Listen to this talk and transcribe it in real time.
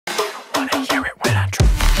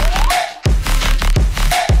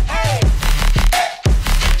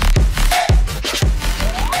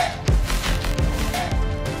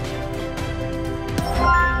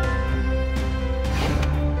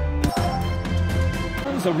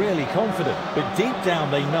fans are really confident, but deep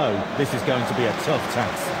down they know this is going to be a tough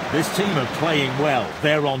task. This team are playing well.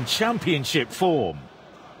 They're on championship form.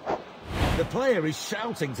 The player is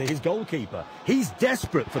shouting to his goalkeeper. He's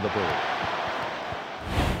desperate for the ball.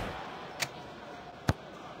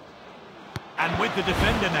 And with the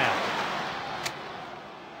defender now.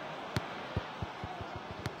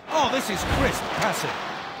 Oh, this is crisp passing.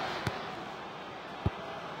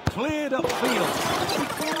 Cleared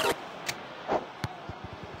upfield.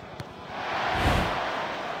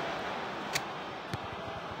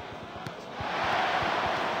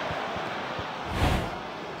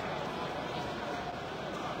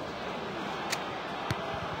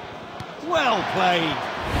 Well played.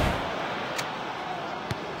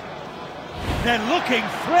 They're looking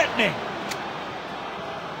threatening.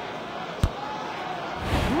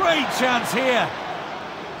 Great chance here.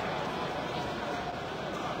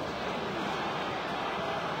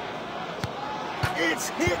 It's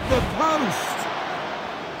hit the post.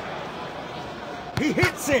 He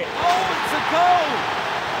hits it. Oh, it's a goal.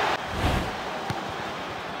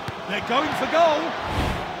 They're going for goal.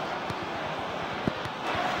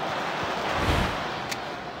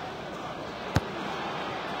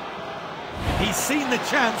 He's seen the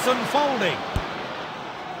chance unfolding.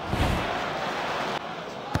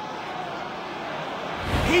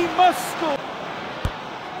 He must score.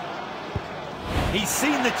 He's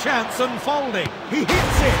seen the chance unfolding. He hits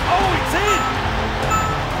it. Oh, it's in!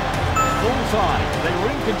 Full time. They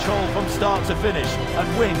were in control from start to finish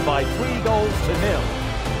and win by 3-0.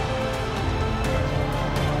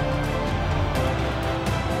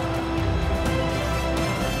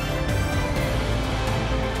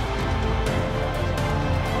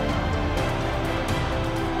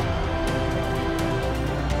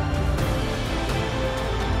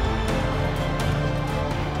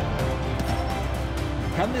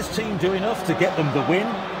 Can this team do enough to get them the win?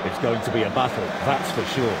 It's going to be a battle, that's for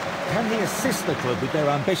sure. Can he assist the club with their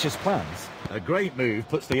ambitious plans? A great move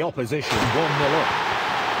puts the opposition 1-0 up.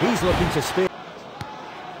 He's looking to spear.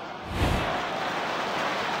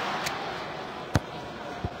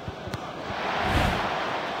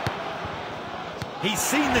 He's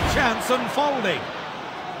seen the chance unfolding.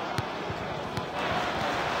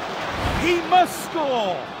 He must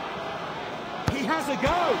score. He has a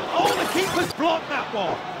go. Oh, the keeper's blocked that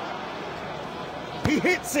one. He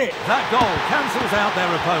hits it. That goal cancels out their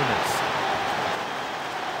opponents.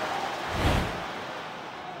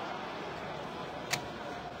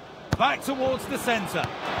 Back towards the centre.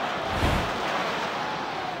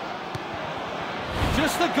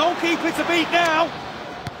 Just the goalkeeper to beat now.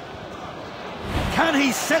 Can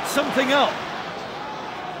he set something up?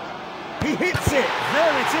 He hits it.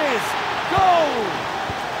 There it is. Goal!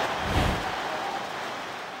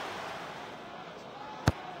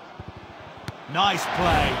 Nice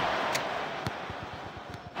play.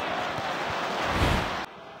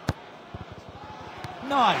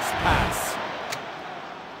 Nice pass.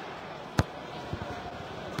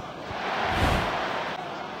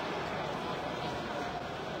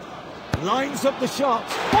 Lines up the shot.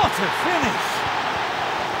 What a finish!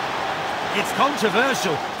 It's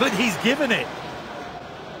controversial, but he's given it.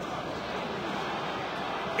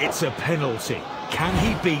 It's a penalty. Can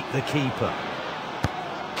he beat the keeper?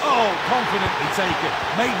 Oh, confidently taken.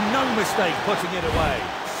 Made no mistake putting it away.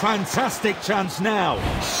 Fantastic chance now.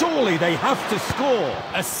 Surely they have to score.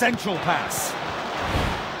 A central pass.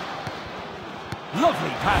 Lovely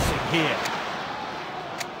passing here.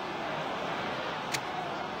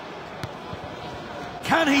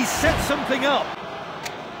 Can he set something up?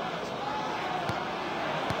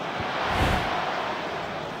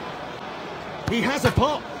 He has a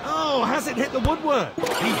pop. Oh, has it hit the woodwork?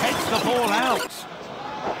 He heads the ball out.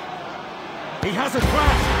 He has a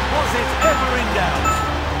crash. Was it ever in doubt?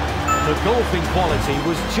 The golfing quality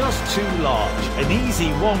was just too large. An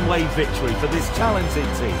easy one-way victory for this talented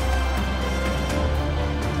team.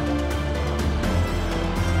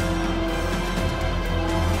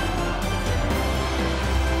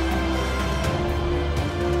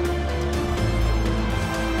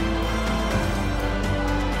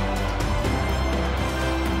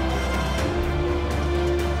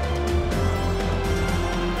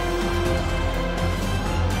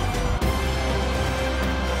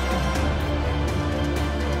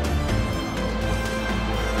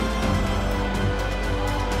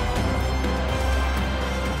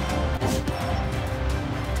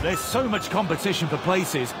 There's so much competition for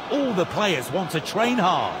places, all the players want to train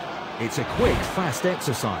hard. It's a quick, fast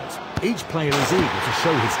exercise. Each player is eager to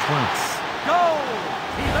show his class. Goal!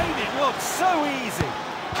 He made it look so easy.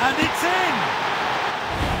 And it's in!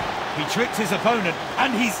 He tricked his opponent,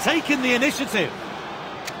 and he's taken the initiative.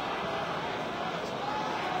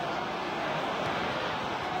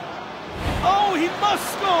 must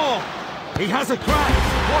score! He has a crack.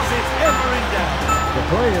 Was it ever in doubt? The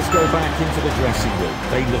players go back into the dressing room.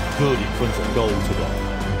 They look good in front of goal today.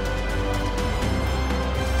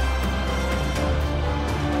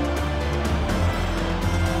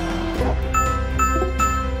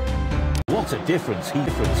 What a difference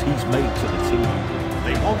he's made to the team.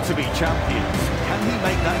 They want to be champions. Can he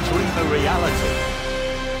make that dream a reality?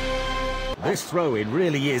 This throw-in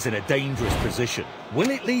really is in a dangerous position. Will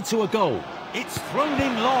it lead to a goal? It's thrown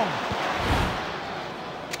in long.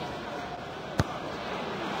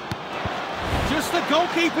 Just the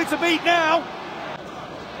goalkeeper to beat now.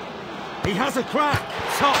 He has a crack.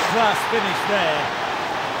 Top-class finish there.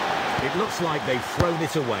 It looks like they've thrown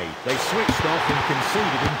it away. They switched off and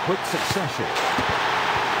conceded in quick succession.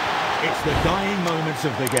 It's the dying moments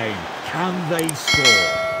of the game. Can they score?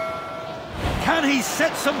 Can he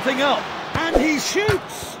set something up? And he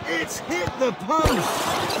shoots! It's hit the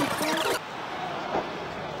post!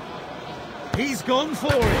 He's gone for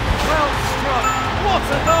it. Well struck. What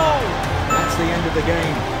a goal! That's the end of the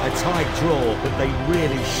game. A tight draw, but they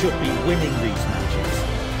really should be winning these matches.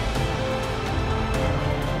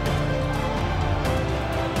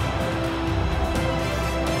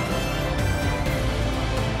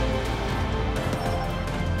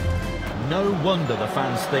 No wonder the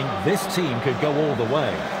fans think this team could go all the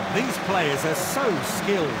way. These players are so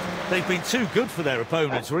skilled. They've been too good for their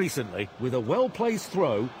opponents recently. With a well-placed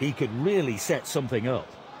throw, he could really set something up.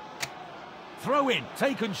 Throw in,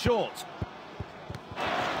 taken short.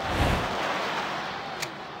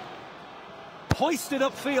 Hoisted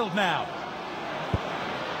upfield now.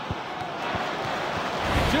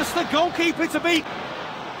 Just the goalkeeper to beat.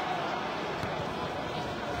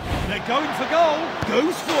 They're going for goal.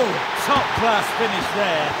 Goes for it. Top-class finish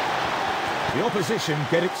there. The opposition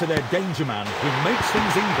get it to their danger man, who makes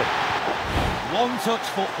things even. One-touch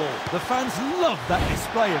football. The fans love that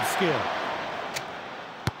display of skill.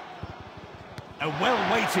 A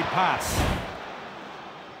well-weighted pass.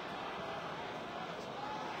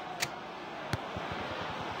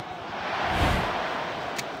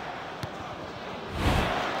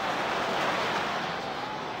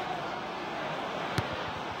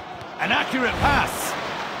 An accurate pass.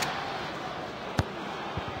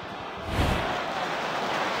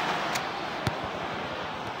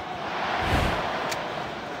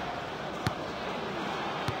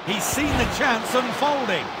 He's seen the chance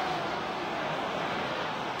unfolding.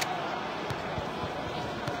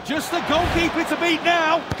 Just the goalkeeper to beat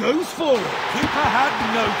now. Goes for it. Keeper had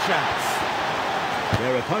no chance.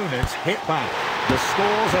 Their opponents hit back. The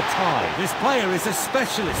scores are tied. This player is a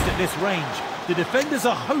specialist at this range. The defenders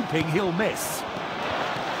are hoping he'll miss.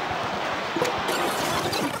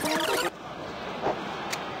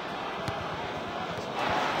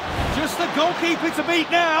 Just the goalkeeper to beat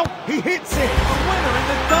now. He hits it. A winner in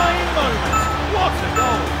the dying moment. What a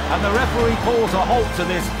goal. And the referee calls a halt to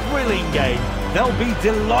this thrilling game. They'll be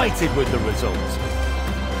delighted with the result.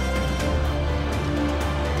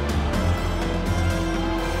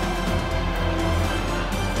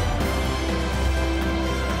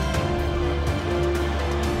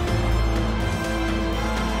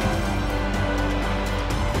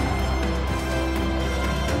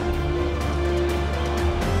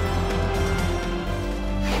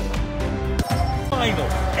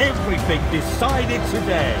 Everything decided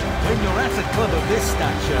today. When you're at a club of this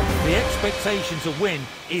stature, the expectation to win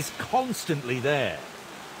is constantly there.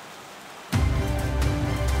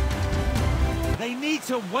 They need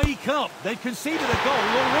to wake up. They've conceded a goal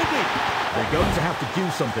already. They're going to have to do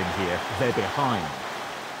something here. They're behind.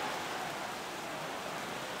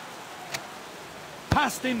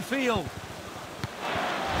 Passed in field.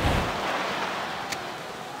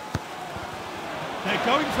 They're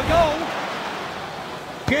going for goal.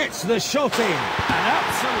 Gets the shot in. An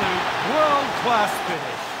absolute world-class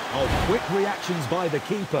finish. Oh, quick reactions by the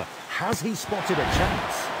keeper. Has he spotted a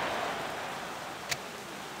chance?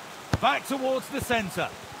 Back towards the centre.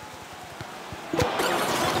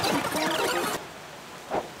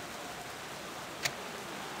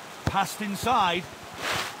 Passed inside.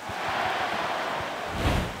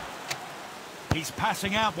 He's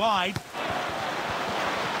passing out wide.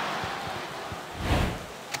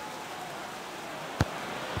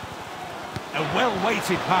 A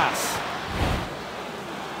well-weighted pass.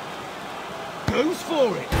 Goes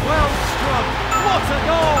for it. Well struck. What a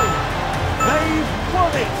goal! They've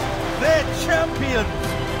won it. They're champions.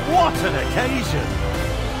 What an occasion.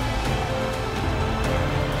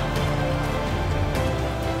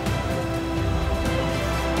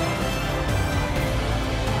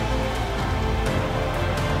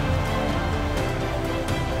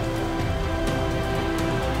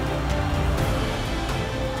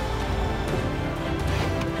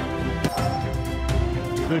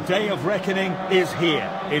 day of reckoning is here.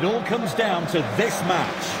 It all comes down to this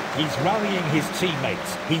match. He's rallying his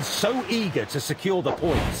teammates. He's so eager to secure the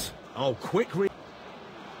points. Oh, quick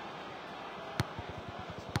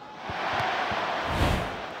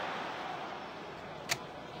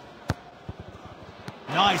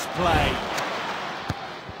nice play.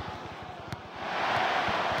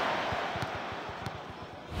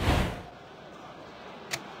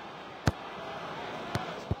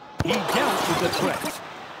 He dealt with the threat.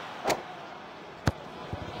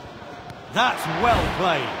 That's well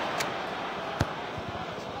played.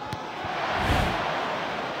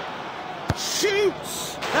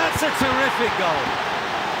 Shoots! That's a terrific goal.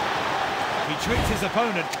 He tricked his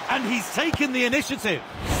opponent, and he's taken the initiative.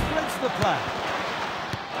 Splits the play.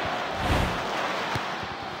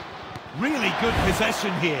 Really good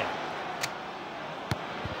possession here.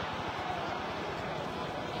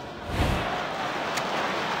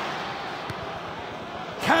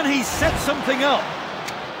 Can he set something up?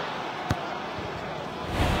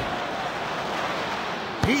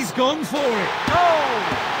 He's gone for it. Oh!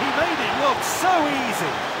 He made it look so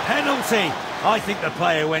easy. Penalty. I think the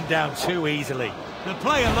player went down too easily. The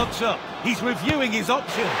player looks up. He's reviewing his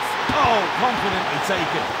options. Oh, confidently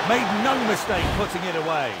taken. Made no mistake putting it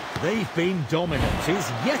away. They've been dominant. Is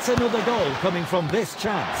yet another goal coming from this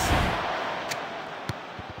chance.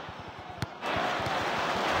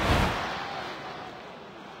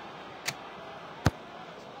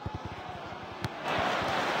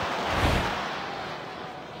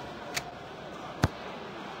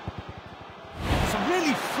 Some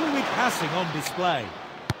really fluid passing on display.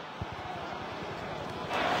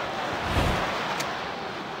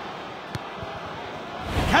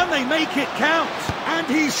 Can they make it count? And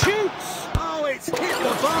he shoots! Oh, it's hit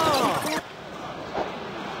the bar!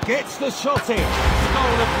 Gets the shot in.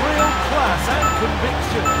 Goal of real class and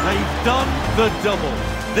conviction. They've done the double.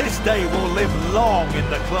 This day will live long in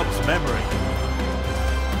the club's memory.